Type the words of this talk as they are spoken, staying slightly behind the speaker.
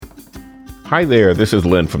Hi there, this is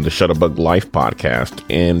Len from the Shutterbug Life podcast,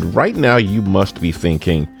 and right now you must be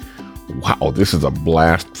thinking, wow, this is a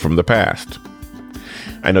blast from the past.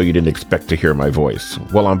 I know you didn't expect to hear my voice.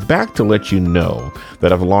 Well, I'm back to let you know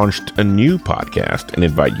that I've launched a new podcast and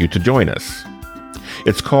invite you to join us.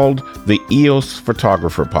 It's called the EOS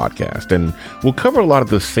Photographer Podcast, and we'll cover a lot of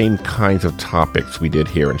the same kinds of topics we did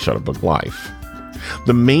here in Shutterbug Life.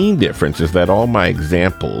 The main difference is that all my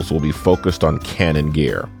examples will be focused on Canon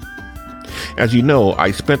gear. As you know,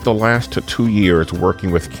 I spent the last 2 years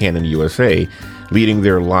working with Canon USA, leading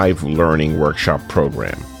their live learning workshop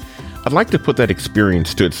program. I'd like to put that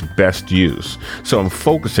experience to its best use, so I'm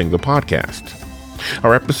focusing the podcast.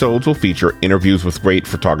 Our episodes will feature interviews with great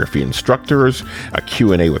photography instructors, a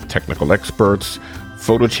Q&A with technical experts,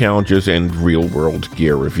 photo challenges, and real-world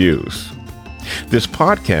gear reviews. This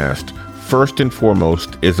podcast, first and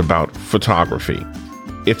foremost, is about photography.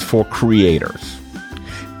 It's for creators.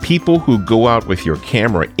 People who go out with your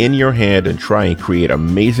camera in your hand and try and create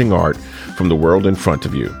amazing art from the world in front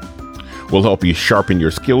of you. We'll help you sharpen your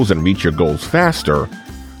skills and reach your goals faster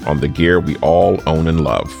on the gear we all own and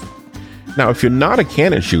love. Now, if you're not a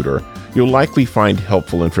Canon shooter, you'll likely find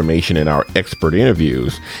helpful information in our expert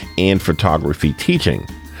interviews and photography teaching,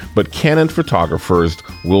 but Canon photographers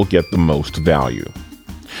will get the most value.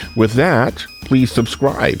 With that, please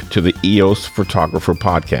subscribe to the EOS Photographer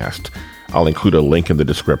Podcast. I'll include a link in the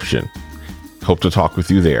description. Hope to talk with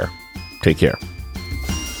you there. Take care.